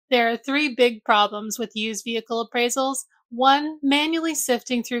There are three big problems with used vehicle appraisals. One, manually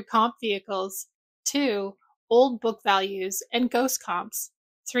sifting through comp vehicles. Two, old book values and ghost comps.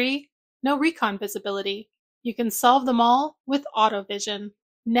 Three, no recon visibility. You can solve them all with AutoVision,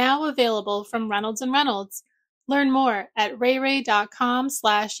 now available from Reynolds and Reynolds. Learn more at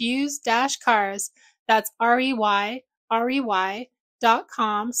rayray.com/use-cars. That's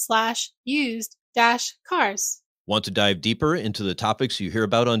REYREY.com/used-cars. Want to dive deeper into the topics you hear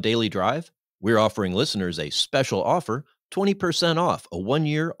about on Daily Drive? We're offering listeners a special offer, 20% off a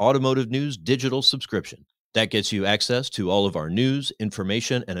 1-year Automotive News digital subscription. That gets you access to all of our news,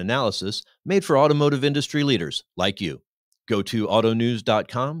 information, and analysis made for automotive industry leaders like you. Go to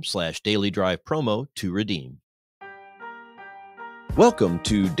autonews.com/Daily Drive promo to redeem. Welcome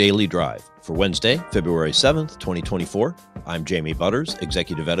to Daily Drive for Wednesday, February 7th, 2024. I'm Jamie Butters,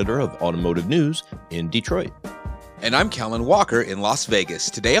 Executive Editor of Automotive News in Detroit. And I'm Kellen Walker in Las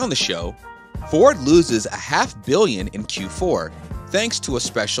Vegas. Today on the show, Ford loses $500 million in Q4 thanks to a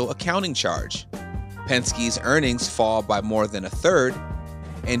special accounting charge. Penske's earnings fall by more than a third,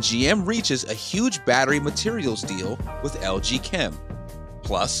 and GM reaches a huge battery materials deal with LG Chem.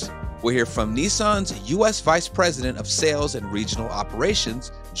 Plus, we'll hear from Nissan's U.S. Vice President of Sales and Regional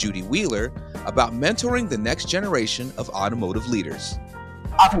Operations, Judy Wheeler, about mentoring the next generation of automotive leaders.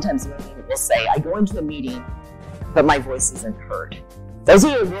 Oftentimes women will say, I go into a meeting, but my voice isn't heard. Those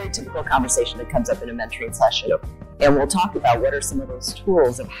are a very typical conversation that comes up in a mentoring session. And we'll talk about what are some of those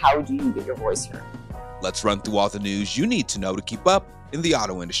tools of how do you get your voice heard. Let's run through all the news you need to know to keep up in the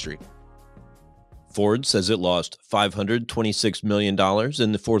auto industry. Ford says it lost $526 million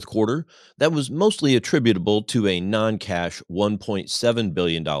in the fourth quarter. That was mostly attributable to a non-cash $1.7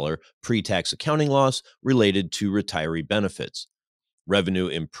 billion pre-tax accounting loss related to retiree benefits. Revenue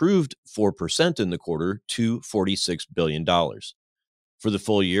improved 4% in the quarter to $46 billion. For the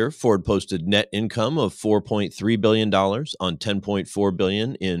full year, Ford posted net income of $4.3 billion on $10.4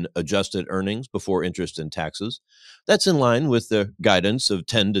 billion in adjusted earnings before interest and taxes. That's in line with the guidance of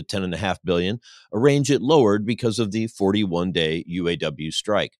 $10 to $10.5 billion, a range it lowered because of the 41-day UAW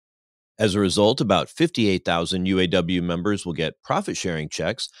strike. As a result, about 58,000 UAW members will get profit-sharing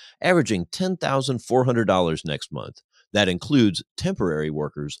checks, averaging $10,400 next month. That includes temporary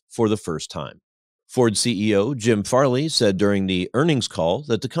workers for the first time. Ford CEO Jim Farley said during the earnings call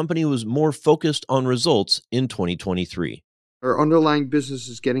that the company was more focused on results in 2023. Our underlying business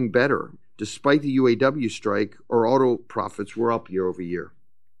is getting better. Despite the UAW strike, our auto profits were up year over year.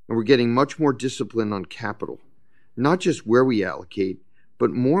 And we're getting much more disciplined on capital. Not just where we allocate,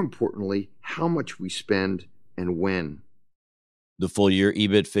 but more importantly, how much we spend and when. The full-year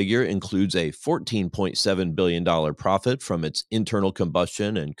EBIT figure includes a $14.7 billion profit from its internal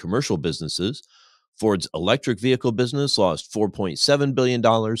combustion and commercial businesses. Ford's electric vehicle business lost $4.7 billion,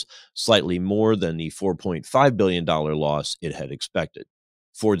 slightly more than the $4.5 billion loss it had expected.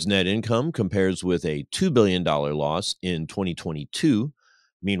 Ford's net income compares with a $2 billion loss in 2022.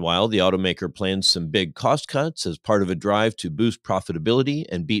 Meanwhile, the automaker plans some big cost cuts as part of a drive to boost profitability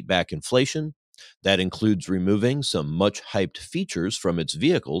and beat back inflation. That includes removing some much-hyped features from its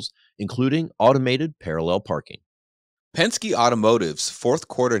vehicles, including automated parallel parking. Penske Automotive's fourth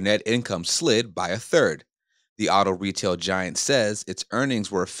quarter net income slid by a third. The auto retail giant says its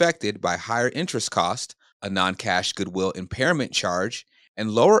earnings were affected by higher interest cost, a non-cash goodwill impairment charge, and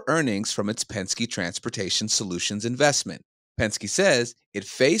lower earnings from its Penske Transportation Solutions investment. Penske says it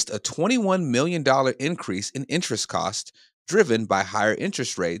faced a $21 million increase in interest cost driven by higher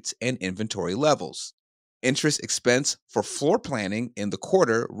interest rates and inventory levels. Interest expense for floor planning in the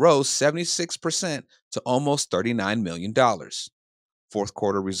quarter rose 76% to almost $39 million. Fourth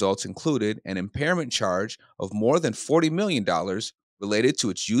quarter results included an impairment charge of more than $40 million related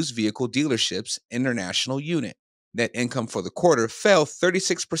to its used vehicle dealerships international unit. Net income for the quarter fell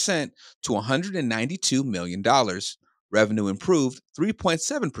 36% to $192 million. Revenue improved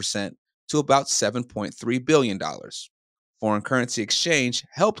 3.7% to about $7.3 billion. Foreign currency exchange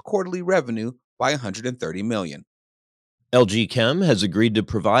helped quarterly revenue by $130 million. LG Chem has agreed to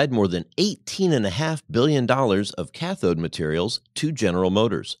provide more than $18.5 billion of cathode materials to General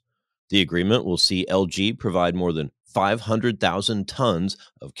Motors. The agreement will see LG provide more than 500,000 tons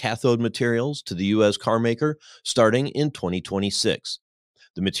of cathode materials to the U.S. carmaker starting in 2026.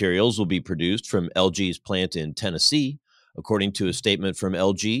 The materials will be produced from LG's plant in Tennessee. According to a statement from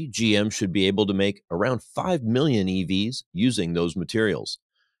LG, GM should be able to make around 5 million EVs using those materials.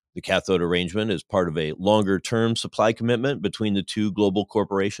 The cathode arrangement is part of a longer-term supply commitment between the two global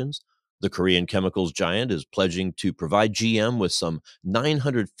corporations. The Korean chemicals giant is pledging to provide GM with some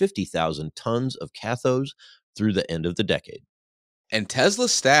 950,000 tons of cathodes through the end of the decade. And Tesla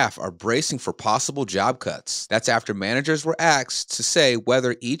staff are bracing for possible job cuts. That's after managers were asked to say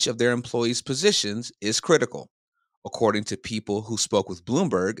whether each of their employees' positions is critical. According to people who spoke with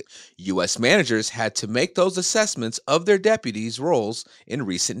Bloomberg, U.S. managers had to make those assessments of their deputies' roles in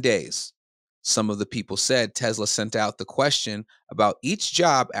recent days. Some of the people said Tesla sent out the question about each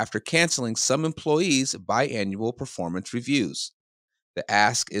job after canceling some employees' biannual performance reviews. The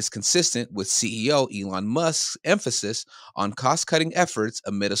ask is consistent with CEO Elon Musk's emphasis on cost-cutting efforts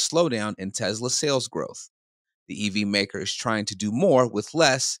amid a slowdown in Tesla sales growth. The EV maker is trying to do more with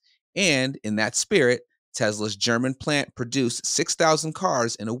less, and in that spirit, Tesla's German plant produced 6,000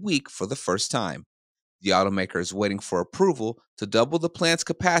 cars in a week for the first time. The automaker is waiting for approval to double the plant's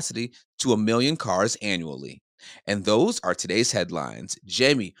capacity to 1 million cars annually. And those are today's headlines.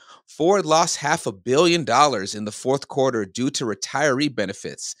 Jamie, Ford lost $500 million in the fourth quarter due to retiree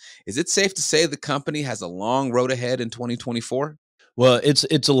benefits. Is it safe to say the company has a long road ahead in 2024? Well,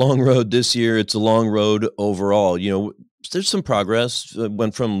 it's a long road this year. It's a long road overall. There's some progress.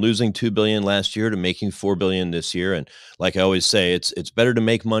 Went from losing $2 billion last year to making $4 billion this year. And like I always say, it's better to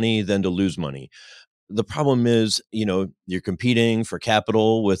make money than to lose money. The problem is, you're competing for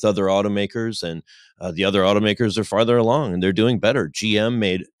capital with other automakers, and the other automakers are farther along and they're doing better. GM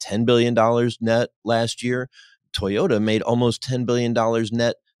made $10 billion net last year. Toyota made almost $10 billion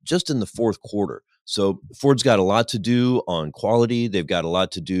net just in the fourth quarter. So Ford's got a lot to do on quality. They've got a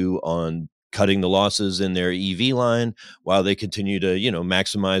lot to do on cutting the losses in their EV line while they continue to,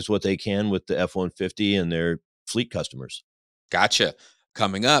 maximize what they can with the F-150 and their fleet customers. Gotcha.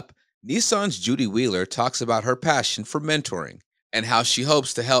 Coming up, Nissan's Judy Wheeler talks about her passion for mentoring and how she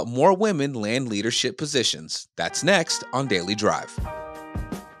hopes to help more women land leadership positions. That's next on Daily Drive.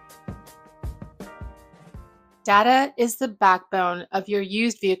 Data is the backbone of your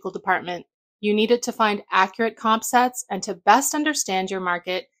used vehicle department. You need it to find accurate comp sets and to best understand your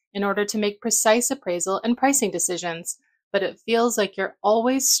market in order to make precise appraisal and pricing decisions. But it feels like you're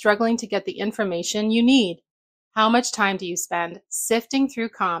always struggling to get the information you need. How much time do you spend sifting through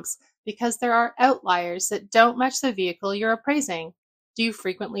comps because there are outliers that don't match the vehicle you're appraising? Do you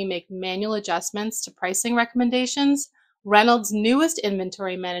frequently make manual adjustments to pricing recommendations? Reynolds' newest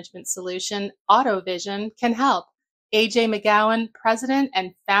inventory management solution, AutoVision, can help. AJ McGowan, president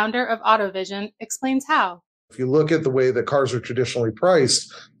and founder of AutoVision, explains how. If you look at the way that cars are traditionally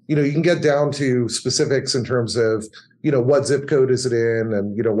priced, you can get down to specifics in terms of, what zip code is it in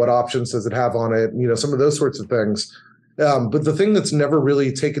and, what options does it have on it, some of those sorts of things. But the thing that's never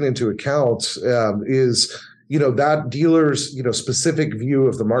really taken into account is, that dealer's, specific view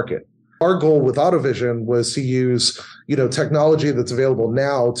of the market. Our goal with AutoVision was to use, technology that's available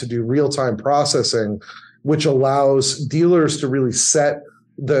now to do real-time processing, which allows dealers to really set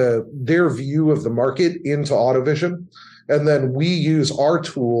their view of the market into AutoVision. And then we use our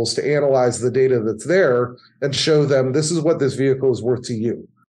tools to analyze the data that's there and show them this is what this vehicle is worth to you.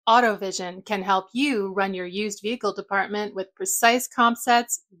 AutoVision can help you run your used vehicle department with precise comp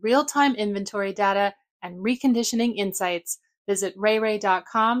sets, real-time inventory data, and reconditioning insights. Visit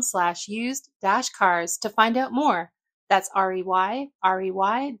rayray.com/used-cars to find out more. That's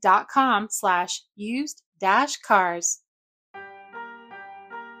rey.com/used-cars.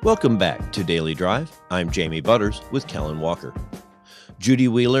 Welcome back to Daily Drive. I'm Jamie Butters with Kellen Walker. Judy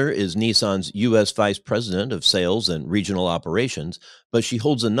Wheeler is Nissan's U.S. Vice President of Sales and Regional Operations, but she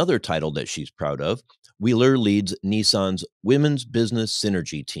holds another title that she's proud of. Wheeler leads Nissan's Women's Business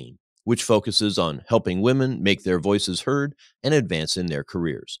Synergy team, which focuses on helping women make their voices heard and advance in their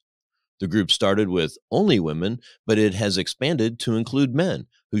careers. The group started with only women, but it has expanded to include men,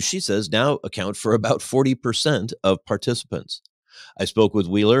 who she says now account for about 40% of participants. I spoke with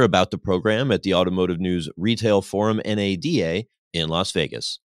Wheeler about the program at the Automotive News Retail Forum NADA in Las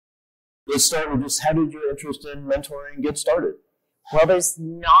Vegas. Let's start with just how did your interest in mentoring get started? Well, there's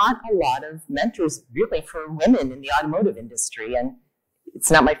not a lot of mentors really for women in the automotive industry, and it's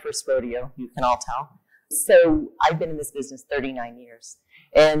not my first rodeo, you can all tell. So I've been in this business 39 years.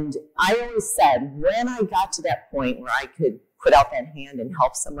 And I always said when I got to that point where I could put out that hand and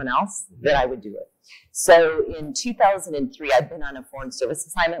help someone else, that I would do it. So in 2003, I'd been on a foreign service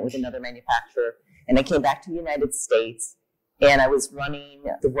assignment with another manufacturer, and I came back to the United States, and I was running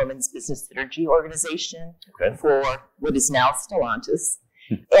the Women's Business Synergy organization for what is now Stellantis.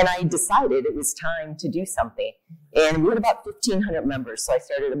 And I decided it was time to do something. And we had about 1,500 members, so I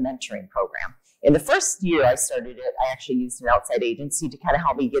started a mentoring program. In the first year I started it, I actually used an outside agency to kind of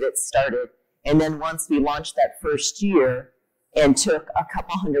help me get it started. And then once we launched that first year and took a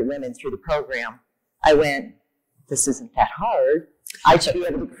couple hundred women through the program, I went, this isn't that hard. I should be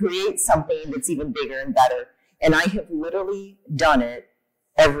able to create something that's even bigger and better. And I have literally done it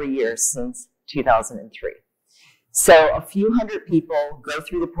every year since 2003. So a few hundred people go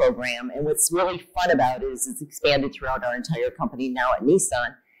through the program, and what's really fun about it is it's expanded throughout our entire company now at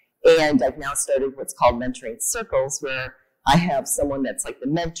Nissan. And I've now started what's called mentoring circles, where I have someone that's like the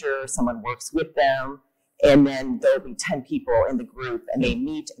mentor, someone works with them, and then there'll be 10 people in the group, and they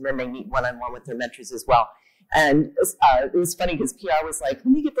meet, and then they meet one-on-one with their mentors as well. And it was funny because PR was like, let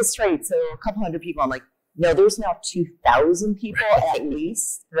me get this straight. So a couple hundred people, I'm like, no, there's now 2,000 people at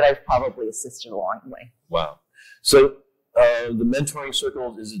least that I've probably assisted along the way. Wow. So the mentoring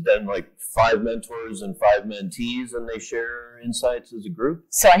circles, is it then like 5 mentors and 5 mentees, and they share insights as a group?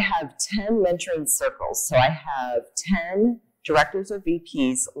 So I have 10 mentoring circles. So I have 10 directors or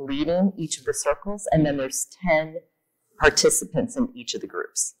VPs leading each of the circles, and then there's 10 participants in each of the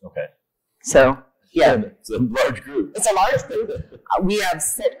groups. Okay. So, yeah. It's a large group. It's a large group. We have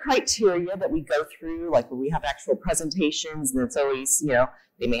set criteria that we go through, like when we have actual presentations, and it's always, you know,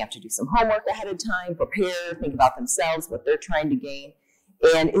 they may have to do some homework ahead of time, prepare, think about themselves, what they're trying to gain.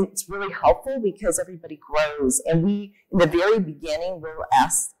 And it's really helpful because everybody grows. And we, in the very beginning, will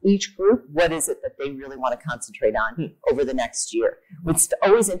ask each group, what is it that they really want to concentrate on over the next year? What's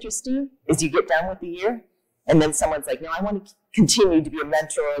always interesting is you get done with the year, and then someone's like, no, I want to continue to be a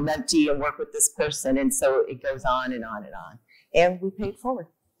mentor or a mentee and work with this person. And so it goes on and on and on. And we pay it forward.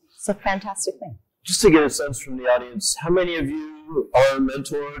 It's a fantastic thing. Just to get a sense from the audience, how many of you are a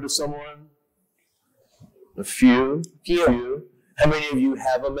mentor to someone? A few. Few. How many of you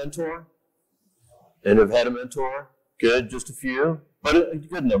have a mentor and have had a mentor? Good, just a few, but a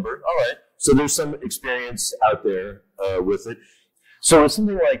good number. All right. So there's some experience out there with it. So with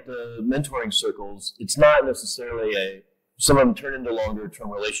something like the mentoring circles, it's not necessarily some of them turn into longer term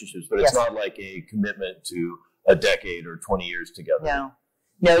relationships, but it's not like a commitment to a decade or 20 years together.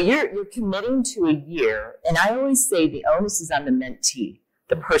 No, you're committing to a year. And I always say the onus is on the mentee,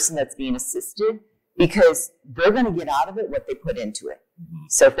 the person that's being assisted, because they're going to get out of it what they put into it. Mm-hmm.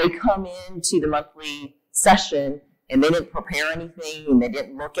 So if they come into the monthly session and they didn't prepare anything and they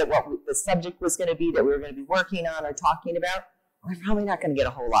didn't look at what the subject was going to be that we were going to be working on or talking about, we're probably not going to get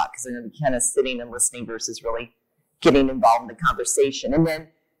a whole lot because they're going to be kind of sitting and listening versus really getting involved in the conversation. And then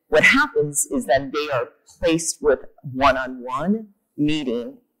what happens is then they are placed with one-on-one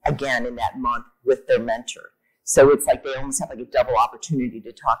meeting again in that month with their mentor. So it's like they almost have like a double opportunity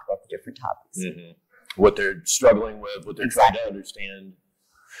to talk about the different topics. Mm-hmm. What they're struggling with, what they're trying to understand.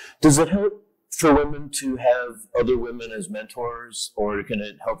 Does it help for women to have other women as mentors, or can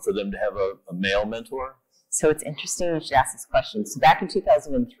it help for them to have a male mentor? So it's interesting you should ask this question. So back in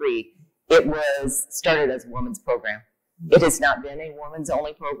 2003, it was started as a women's program. It has not been a women's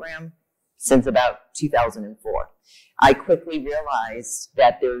only program since about 2004. I quickly realized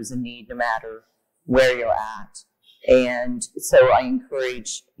that there's a need no matter where you're at. And so I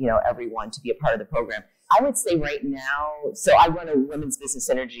encourage, everyone to be a part of the program. I would say right now, so I run a women's business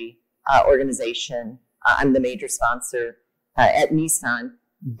energy organization. I'm the major sponsor at Nissan,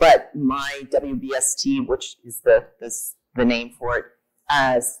 but my WBST, which is the name for it,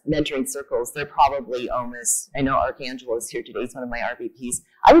 as mentoring circles, they're probably almost, I know Archangelo is here today, he's one of my RVPs.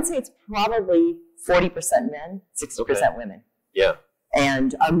 I would say it's probably 40% men, 60% women. Yeah.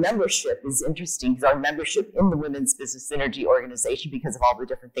 And our membership is interesting because our membership in the Women's Business Energy Organization, because of all the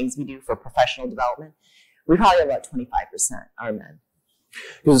different things we do for professional development, we probably have about 25% are men.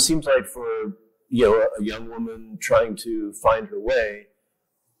 Because it seems like for a young woman trying to find her way,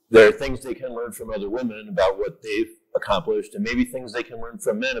 there are things they can learn from other women about what they've accomplished, and maybe things they can learn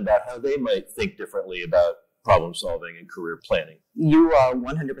from men about how they might think differently about problem solving and career planning. You are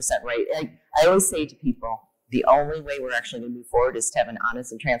 100% right. I always say to people, the only way we're actually going to move forward is to have an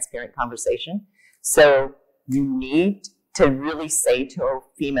honest and transparent conversation. So you need to really say to a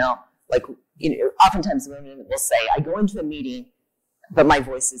female, oftentimes women will say, I go into a meeting, but my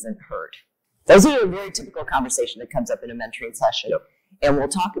voice isn't heard. Those are a very typical conversation that comes up in a mentoring session. Yep. And we'll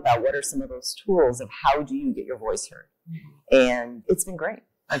talk about what are some of those tools of how do you get your voice heard. And it's been great.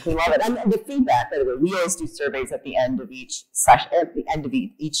 We love it. And the feedback, by the way, we always do surveys at the end of each session, at the end of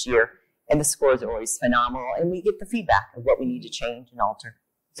each year. And the scores are always phenomenal. And we get the feedback of what we need to change and alter.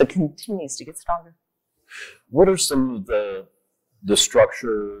 So it continues to get stronger. What are some of the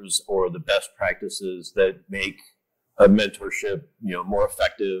structures or the best practices that make a mentorship, more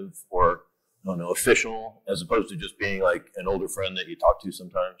effective or, official, as opposed to just being like an older friend that you talk to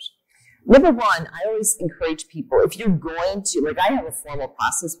sometimes? Number one, I always encourage people, if you're going to, I have a formal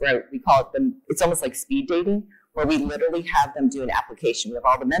process where we call it it's almost like speed dating, where we literally have them do an application. We have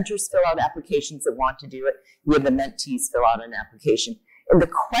all the mentors fill out applications that want to do it. We have the mentees fill out an application. And the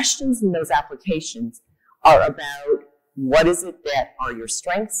questions in those applications are about what is it that are your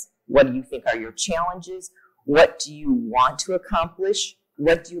strengths? What do you think are your challenges? What do you want to accomplish?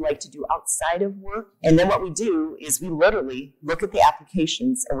 What do you like to do outside of work? And then what we do is we literally look at the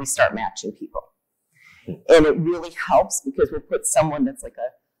applications and we start matching people. And it really helps because we'll put someone that's like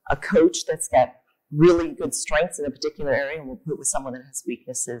a coach that's got really good strengths in a particular area, and we'll put it with someone that has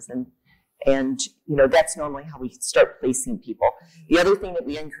weaknesses. And that's normally how we start placing people. The other thing that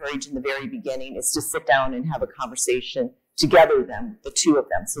we encourage in the very beginning is to sit down and have a conversation together, the two of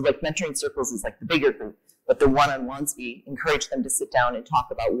them. So like mentoring circles is like the bigger group, but the one-on-ones, we encourage them to sit down and talk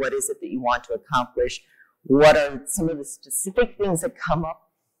about what is it that you want to accomplish, what are some of the specific things that come up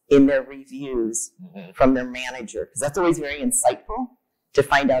in their reviews from their manager, because that's always very insightful to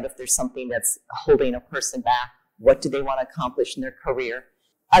find out if there's something that's holding a person back. What do they want to accomplish in their career?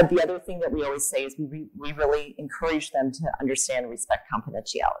 The other thing that we always say is we really encourage them to understand and respect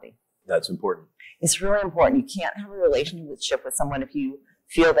confidentiality. That's important. It's really important. You can't have a relationship with someone if you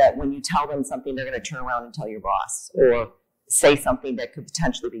feel that when you tell them something, they're going to turn around and tell your boss or say something that could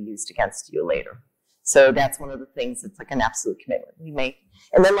potentially be used against you later. So that's one of the things that's like an absolute commitment we make.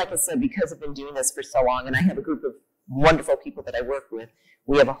 And then, like I said, because I've been doing this for so long and I have a group of wonderful people that I work with,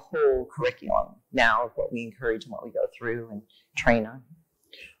 we have a whole curriculum now of what we encourage and what we go through and train on.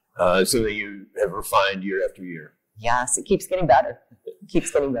 So that you have refined year after year. Yes, it keeps getting better. It keeps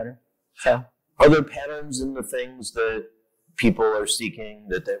getting better. So, are there patterns in the things that people are seeking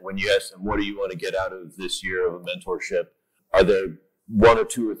that when you ask them, what do you want to get out of this year of a mentorship? Are there one or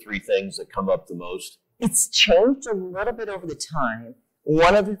two or three things that come up the most? It's changed a little bit over the time.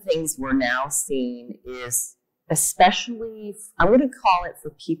 One of the things we're now seeing is, especially, I'm going to call it for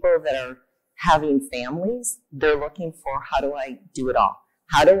people that are having families, they're looking for, how do I do it all?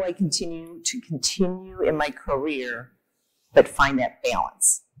 How do I continue in my career, but find that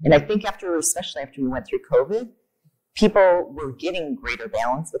balance? And I think especially after we went through COVID, people were getting greater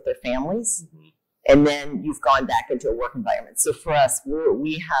balance with their families. And then you've gone back into a work environment. So for us, we're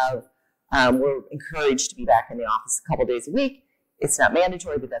encouraged to be back in the office a couple days a week. It's not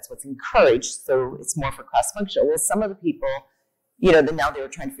mandatory, but that's what's encouraged. So it's more for cross-functional. Well, some of the people, then now they were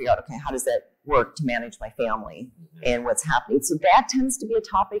trying to figure out, okay, how does that work to manage my family and what's happening? So that tends to be a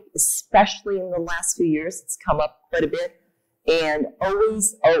topic, especially in the last few years. It's come up quite a bit. And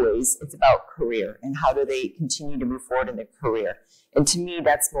always, it's about career and how do they continue to move forward in their career. And to me,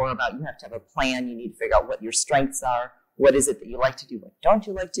 that's more about, you have to have a plan. You need to figure out what your strengths are. What is it that you like to do? What don't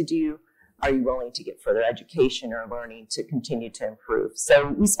you like to do? Are you willing to get further education or learning to continue to improve? So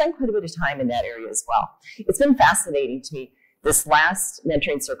we spend quite a bit of time in that area as well. It's been fascinating to me. This last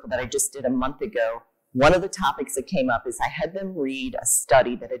mentoring circle that I just did a month ago, one of the topics that came up is I had them read a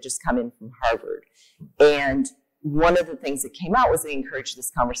study that had just come in from Harvard. And one of the things that came out was they encouraged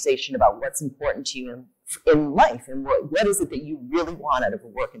this conversation about what's important to you in life and what is it that you really want out of a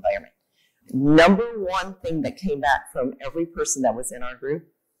work environment. Number one thing that came back from every person that was in our group,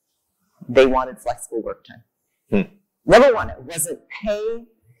 they wanted flexible work time. Number one, it wasn't pay.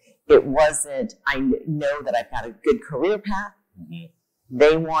 It wasn't, I know that I've got a good career path.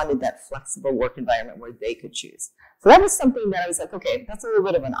 They wanted that flexible work environment where they could choose. So that was something that I was like, okay, that's a little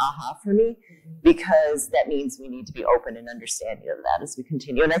bit of an aha for me, because that means we need to be open and understanding of that as we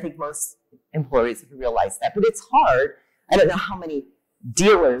continue. And I think most employees have realized that, but it's hard. I don't know how many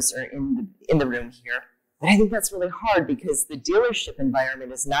dealers are in the room here, but I think that's really hard because the dealership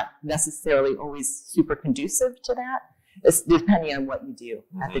environment is not necessarily always super conducive to that. It's depending on what you do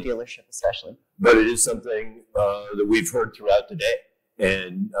at the dealership, especially. But it is something that we've heard throughout the day.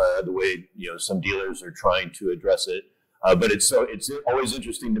 And the way some dealers are trying to address it, but it's always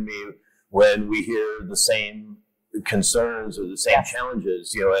interesting to me when we hear the same concerns or the same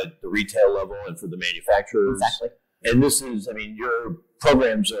challenges, at the retail level and for the manufacturers. Exactly. And this is, your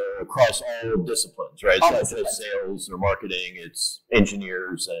programs are across all disciplines, right? It's not just sales or marketing; it's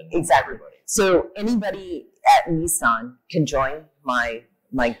engineers and everybody. So anybody at Nissan can join my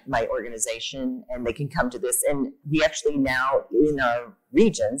organization, and they can come to this. And we actually now, in our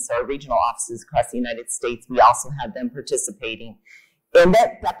regions, our regional offices across the United States, we also have them participating. And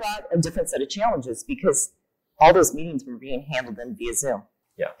that brought a different set of challenges because all those meetings were being handled via Zoom.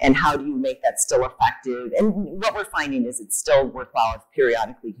 Yeah. And how do you make that still effective? And what we're finding is it's still worthwhile if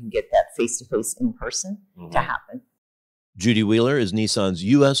periodically you can get that face-to-face in person to happen. Judy Wheeler is Nissan's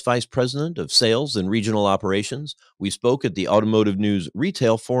U.S. Vice President of Sales and Regional Operations. We spoke at the Automotive News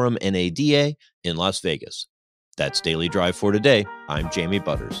Retail Forum NADA in Las Vegas. That's Daily Drive for today. I'm Jamie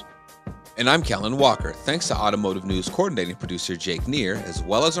Butters. And I'm Kellen Walker. Thanks to Automotive News coordinating producer Jake Neer, as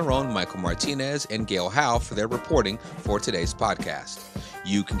well as our own Michael Martinez and Gail Howe for their reporting for today's podcast.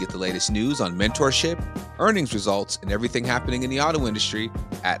 You can get the latest news on mentorship, earnings results, and everything happening in the auto industry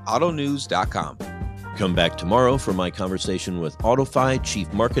at autonews.com. Come back tomorrow for my conversation with AutoFi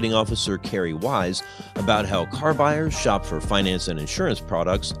Chief Marketing Officer Carrie Wise about how car buyers shop for finance and insurance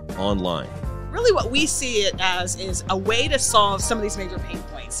products online. Really what we see it as is a way to solve some of these major pain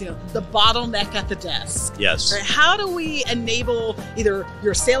points, the bottleneck at the desk. Yes. Right? How do we enable either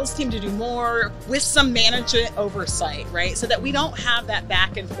your sales team to do more with some management oversight, right? So that we don't have that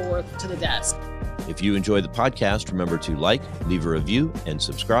back and forth to the desk. If you enjoy the podcast, remember to like, leave a review, and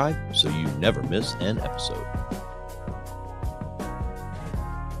subscribe so you never miss an episode.